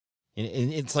pay.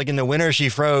 It's like in the winter she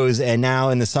froze, and now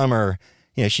in the summer,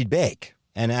 she'd bake.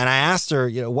 And I asked her,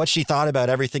 what she thought about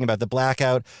everything, about the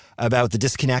blackout, about the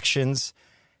disconnections.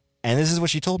 And this is what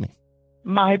she told me.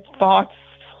 My thoughts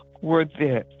were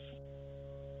this.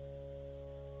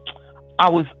 I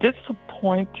was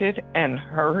disappointed and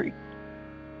hurt,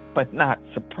 but not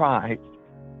surprised.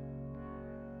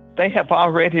 They have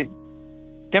already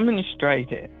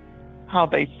demonstrated how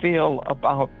they feel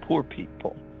about poor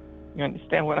people. You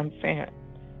understand what I'm saying?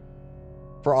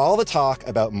 For all the talk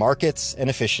about markets and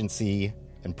efficiency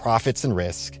and profits and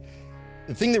risk,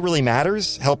 the thing that really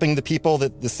matters, helping the people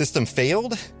that the system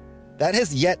failed, that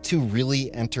has yet to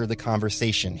really enter the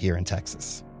conversation here in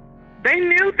Texas. They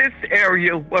knew this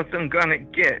area wasn't going to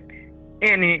get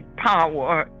any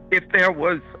power if there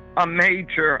was a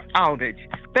major outage.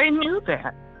 They knew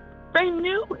that. They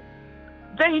knew it.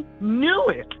 They knew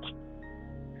it.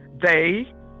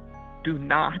 They do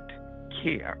not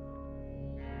care.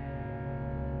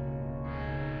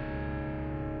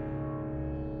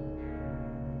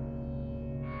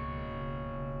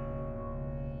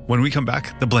 When we come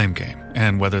back, the blame game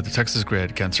and whether the Texas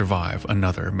grid can survive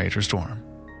another major storm.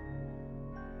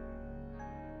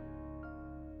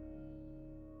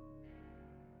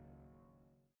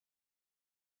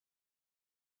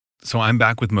 So I'm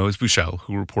back with Mose Buchel,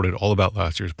 who reported all about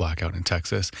last year's blackout in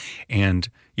Texas. And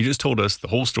you just told us the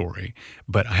whole story,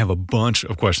 but I have a bunch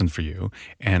of questions for you.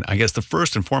 And I guess the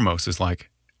first and foremost is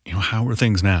how are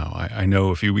things now? I know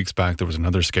a few weeks back there was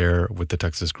another scare with the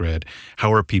Texas grid.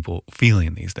 How are people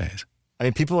feeling these days? I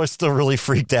mean, people are still really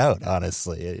freaked out,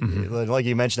 honestly. Mm-hmm. Like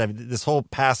you mentioned, this whole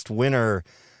past winter,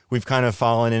 we've kind of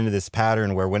fallen into this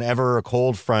pattern where whenever a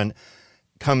cold front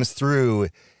comes through,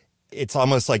 it's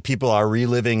almost like people are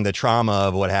reliving the trauma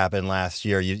of what happened last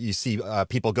year. You see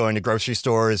people going to grocery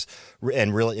stores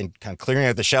and kind of clearing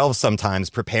out the shelves sometimes,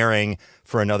 preparing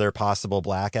for another possible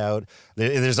blackout.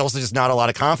 There's also just not a lot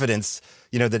of confidence,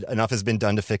 that enough has been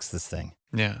done to fix this thing.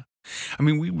 Yeah. I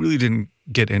mean, we really didn't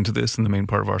get into this in the main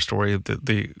part of our story,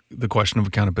 the question of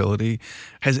accountability.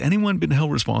 Has anyone been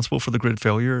held responsible for the grid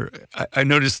failure? I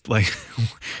noticed,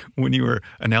 when you were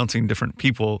announcing different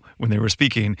people when they were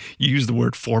speaking, you used the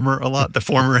word former a lot, the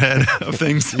former head of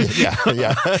things. Yeah.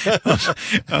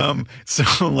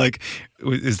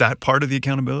 Is that part of the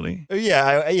accountability?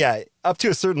 Yeah. Up to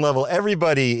a certain level,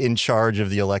 everybody in charge of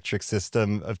the electric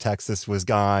system of Texas was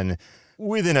gone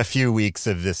within a few weeks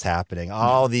of this happening.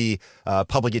 All the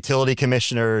public utility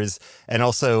commissioners and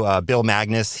also Bill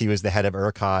Magnus, he was the head of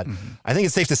ERCOT. Mm-hmm. I think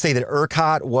it's safe to say that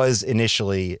ERCOT was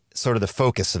initially sort of the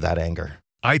focus of that anger.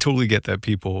 I totally get that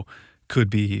people could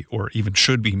be or even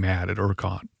should be mad at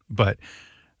ERCOT, but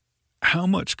how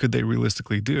much could they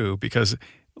realistically do? Because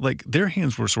their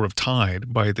hands were sort of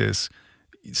tied by this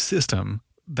system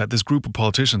that this group of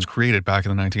politicians created back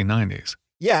in the 1990s.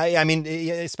 Yeah, I mean,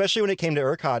 especially when it came to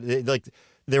ERCOT,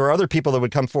 there were other people that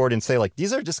would come forward and say, like,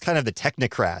 these are just kind of the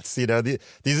technocrats,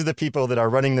 these are the people that are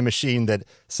running the machine that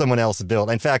someone else built.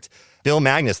 In fact, Bill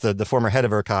Magnus, the former head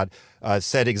of ERCOT,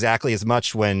 said exactly as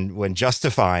much when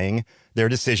justifying their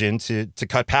decision to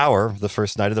cut power the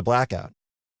first night of the blackout.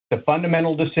 The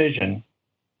fundamental decision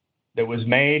that was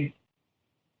made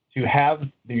to have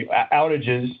the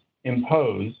outages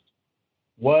imposed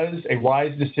was a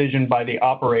wise decision by the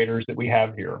operators that we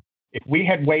have here. If we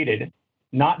had waited,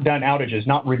 not done outages,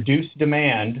 not reduced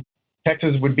demand,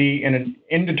 Texas would be in an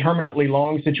indeterminately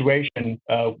long situation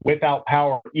without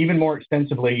power even more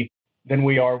extensively than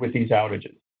we are with these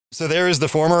outages. So there is the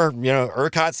former,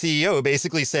 ERCOT CEO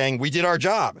basically saying, we did our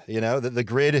job, that the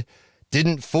grid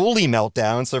didn't fully melt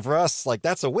down. So for us, like,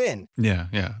 that's a win.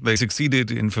 Yeah. They succeeded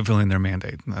in fulfilling their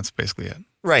mandate. And that's basically it.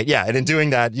 Right. Yeah. And in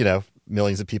doing that,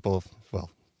 millions of people, well,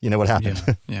 you know what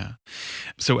happened. Yeah.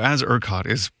 So as ERCOT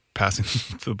is passing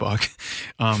the buck,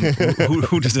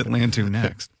 who does it land to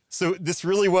next? So this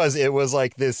really was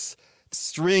like this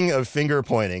string of finger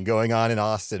pointing going on in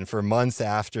Austin for months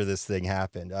after this thing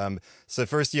happened. So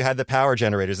first you had the power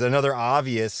generators, another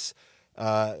obvious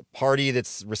party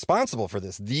that's responsible for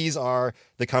this. These are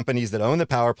the companies that own the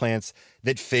power plants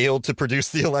that failed to produce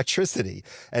the electricity.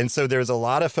 And so there's a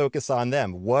lot of focus on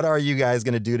them. What are you guys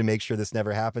going to do to make sure this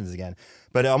never happens again?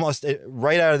 But almost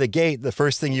right out of the gate, the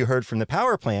first thing you heard from the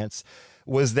power plants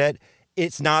was that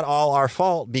it's not all our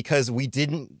fault because we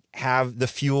didn't have the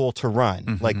fuel to run.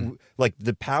 Mm-hmm. Like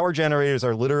the power generators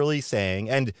are literally saying,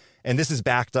 and this is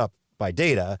backed up by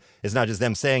data, it's not just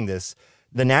them saying this,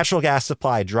 the natural gas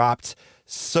supply dropped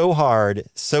so hard,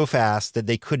 so fast that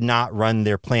they could not run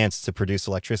their plants to produce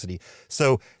electricity.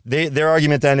 So their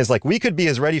argument then is like, we could be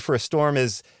as ready for a storm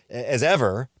as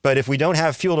ever, but if we don't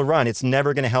have fuel to run, it's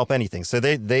never going to help anything. So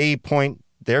they point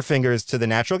their fingers to the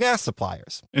natural gas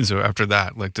suppliers. And so after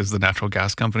that, like, does the natural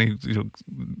gas company,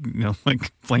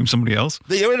 flame somebody else?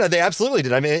 They absolutely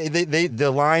did. I mean,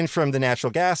 the line from the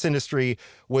natural gas industry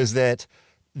was that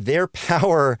their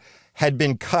power had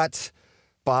been cut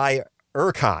by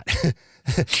ERCOT.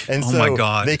 And so my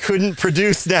God. They couldn't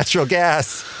produce natural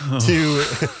gas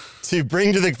to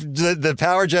bring to the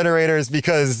power generators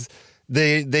because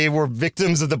they were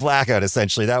victims of the blackout,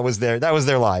 essentially. That was their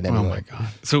line anyway. Oh my God.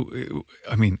 So,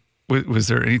 I mean, was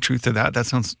there any truth to that? That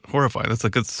sounds horrifying. That's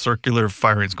like a circular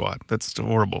firing squad. That's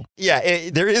horrible. Yeah,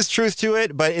 there is truth to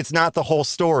it, but it's not the whole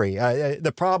story.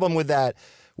 The problem with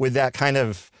that kind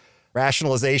of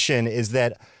rationalization is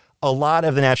that a lot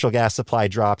of the natural gas supply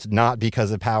dropped not because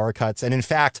of power cuts. And in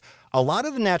fact, a lot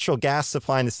of the natural gas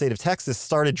supply in the state of Texas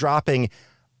started dropping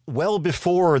well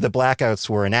before the blackouts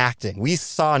were enacting. We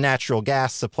saw natural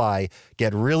gas supply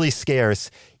get really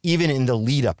scarce even in the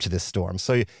lead up to this storm.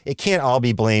 So it can't all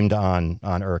be blamed on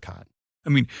ERCOT. I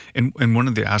mean, and one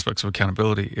of the aspects of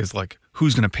accountability is like,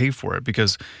 who's going to pay for it?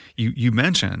 Because you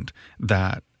mentioned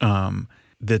that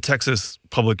the Texas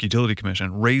Public Utility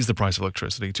Commission raised the price of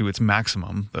electricity to its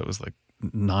maximum. That was like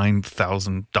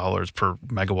 $9,000 per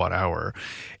megawatt hour.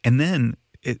 And then,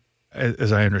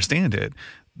 as I understand it,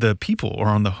 the people are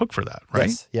on the hook for that, right?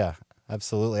 Yes, yeah,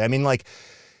 absolutely. I mean, like,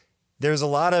 there's a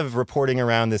lot of reporting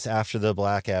around this after the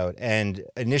blackout. And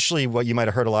initially, what you might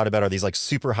have heard a lot about are these like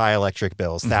super high electric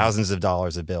bills, thousands of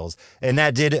dollars of bills. And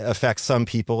that did affect some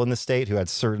people in the state who had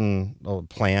certain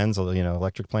plans,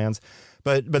 electric plans.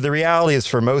 But the reality is,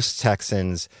 for most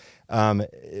Texans,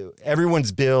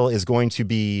 everyone's bill is going to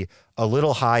be a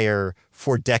little higher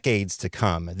for decades to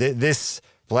come. This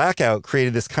blackout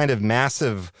created this kind of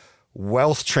massive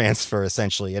wealth transfer,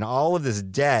 essentially, and all of this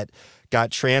debt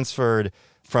got transferred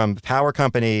from power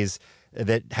companies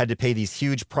that had to pay these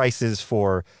huge prices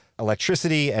for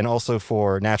electricity and also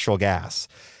for natural gas.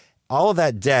 All of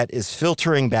that debt is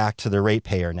filtering back to the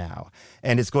ratepayer now,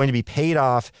 and it's going to be paid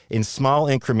off in small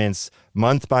increments,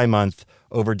 month by month,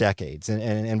 over decades.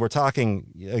 And we're talking,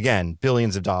 again,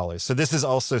 billions of dollars. So this is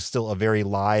also still a very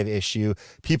live issue.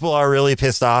 People are really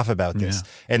pissed off about this,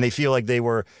 and they feel like they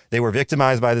were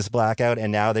victimized by this blackout,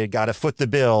 and now they've got to foot the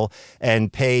bill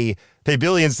and pay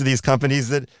billions to these companies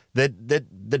that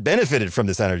benefited from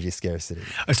this energy scarcity.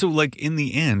 So, like, in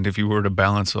the end, if you were to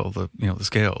balance all the the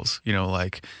scales,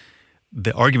 like,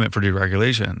 the argument for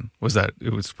deregulation was that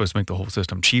it was supposed to make the whole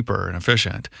system cheaper and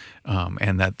efficient,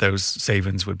 and that those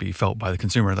savings would be felt by the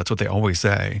consumer. That's what they always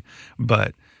say.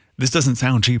 But this doesn't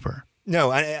sound cheaper.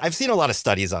 No, I've seen a lot of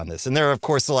studies on this, and there are, of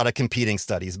course, a lot of competing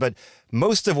studies. But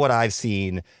most of what I've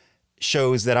seen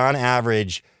shows that, on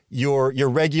average, your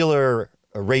regular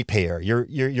ratepayer,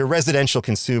 your residential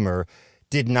consumer,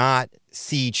 did not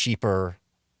see cheaper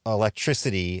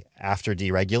electricity after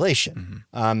deregulation.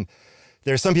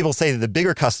 There are some people say that the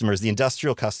bigger customers, the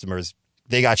industrial customers,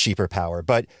 they got cheaper power.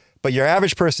 But your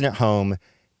average person at home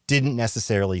didn't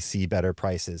necessarily see better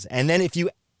prices. And then if you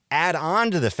add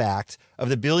on to the fact of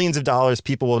the billions of dollars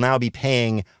people will now be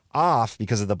paying off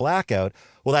because of the blackout,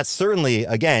 well, that certainly,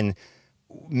 again,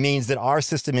 means that our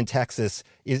system in Texas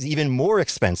is even more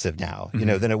expensive now,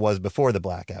 than it was before the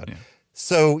blackout. Yeah.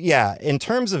 So, yeah, in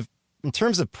terms of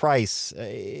price,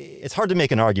 it's hard to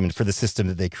make an argument for the system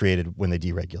that they created when they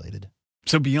deregulated.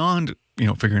 So beyond,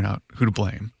 figuring out who to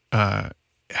blame,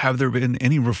 have there been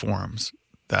any reforms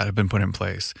that have been put in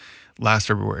place last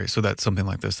February so that something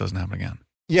like this doesn't happen again?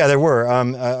 Yeah, there were.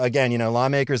 Again,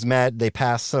 lawmakers met, they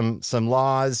passed some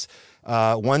laws.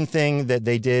 One thing that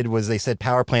they did was they said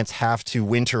power plants have to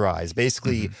winterize.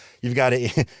 Basically, you've got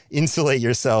to insulate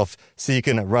yourself so you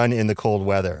can run in the cold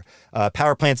weather.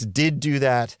 Power plants did do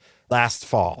that last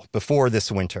fall, before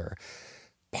this winter.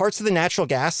 Parts of the natural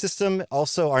gas system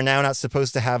also are now not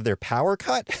supposed to have their power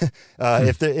cut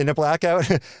if they're in a blackout,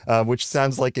 which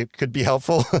sounds like it could be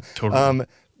helpful. Totally.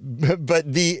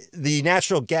 But the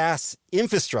natural gas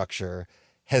infrastructure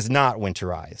has not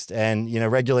winterized. And,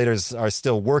 regulators are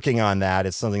still working on that.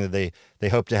 It's something that they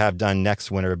hope to have done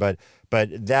next winter. But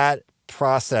that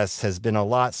process has been a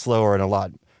lot slower and a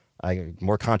lot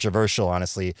more controversial,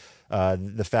 honestly,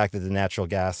 the fact that the natural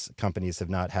gas companies have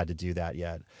not had to do that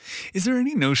yet. Is there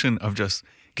any notion of just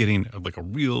getting like a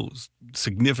real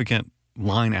significant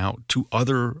line out to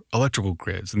other electrical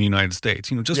grids in the United States,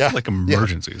 just for like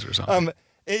emergencies or something?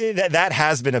 That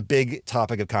has been a big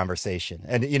topic of conversation.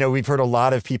 And, we've heard a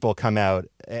lot of people come out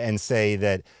and say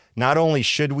that not only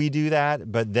should we do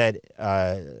that, but that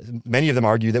many of them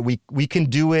argue that we can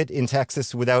do it in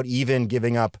Texas without even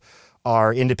giving up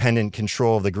our independent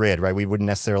control of the grid, right? We wouldn't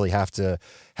necessarily have to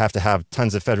have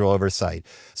tons of federal oversight.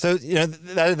 So,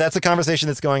 that's a conversation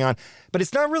that's going on. But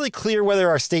it's not really clear whether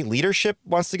our state leadership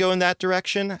wants to go in that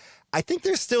direction. I think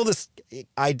there's still this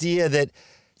idea that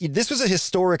this was a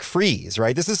historic freeze,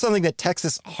 right? This is something that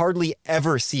Texas hardly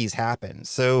ever sees happen.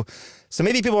 So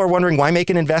maybe people are wondering why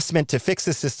make an investment to fix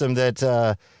a system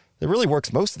that really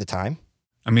works most of the time.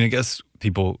 I mean, I guess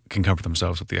people can comfort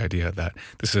themselves with the idea that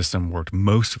the system worked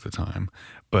most of the time.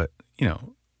 But,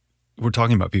 we're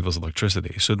talking about people's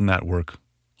electricity. Shouldn't that work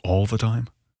all the time?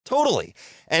 Totally.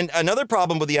 And another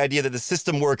problem with the idea that the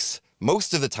system works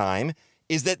most of the time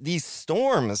is that these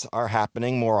storms are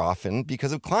happening more often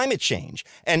because of climate change.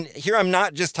 And here I'm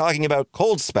not just talking about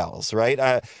cold spells,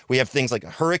 right? We have things like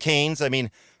hurricanes. I mean,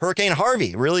 Hurricane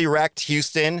Harvey really wrecked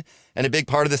Houston and a big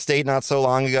part of the state not so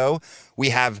long ago. We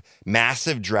have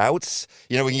massive droughts.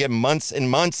 We can get months and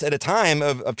months at a time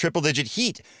of triple-digit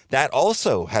heat. That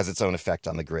also has its own effect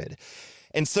on the grid.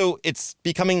 And so it's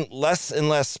becoming less and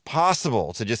less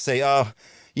possible to just say,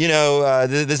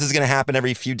 this is going to happen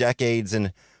every few decades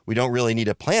and we don't really need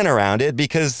a plan around it,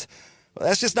 because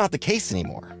that's just not the case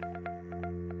anymore.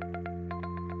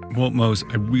 Well, Mose,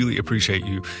 I really appreciate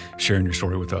you sharing your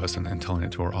story with us and telling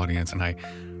it to our audience. And I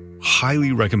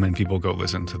highly recommend people go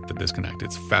listen to The Disconnect.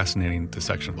 It's fascinating, this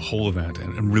section of the whole event,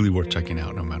 and really worth checking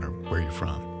out no matter where you're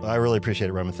from. I really appreciate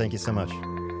it, Roman. Thank you so much.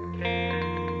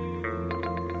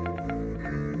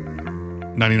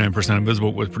 99%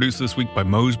 Invisible was produced this week by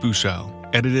Mose Buchel,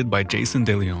 edited by Jason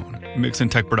DeLeon, mix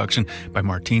and tech production by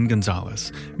Martin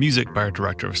Gonzalez, music by our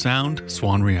director of sound,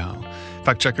 Swan Real.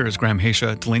 Fact checker is Graham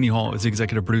Haysha, Delaney Hall is the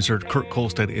executive producer, Kurt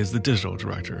Kolstead is the digital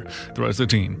director. The rest of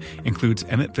the team includes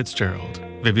Emmett Fitzgerald,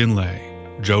 Vivian Leigh,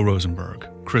 Joe Rosenberg,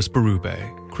 Chris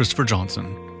Berube, Christopher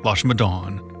Johnson, Lashma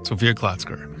Dawn, Sophia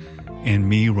Klatzker, and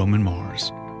me, Roman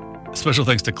Mars. Special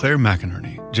thanks to Claire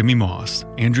McInerney, Jimmy Moss,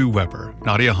 Andrew Weber,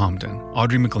 Nadia Homden,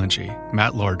 Audrey McGlinchey,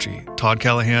 Matt Larchey, Todd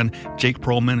Callahan, Jake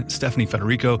Perlman, Stephanie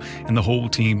Federico, and the whole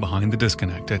team behind The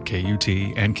Disconnect at KUT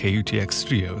and KUTX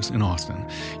Studios in Austin.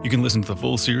 You can listen to the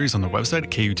full series on their website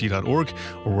at KUT.org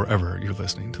or wherever you're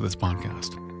listening to this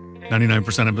podcast.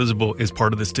 99% Invisible is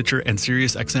part of the Stitcher and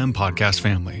SiriusXM podcast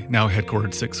family, now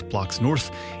headquartered 6 blocks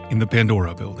north in the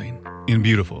Pandora building in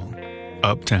beautiful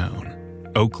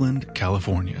Uptown, Oakland,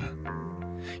 California.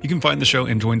 You can find the show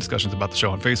and join discussions about the show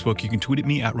on Facebook. You can tweet at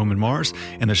me at Roman Mars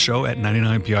and the show at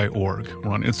 99pi.org.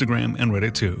 We're on Instagram and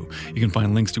Reddit too. You can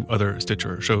find links to other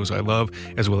Stitcher shows I love,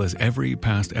 as well as every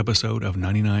past episode of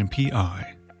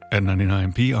 99pi at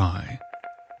 99pi.org.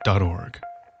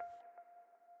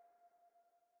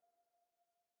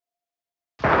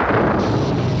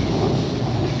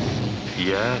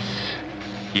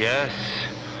 Yes,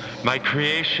 my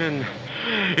creation,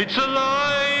 it's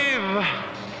alive!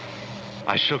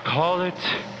 I shall call it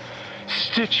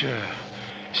Stitcher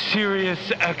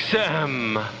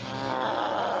SiriusXM.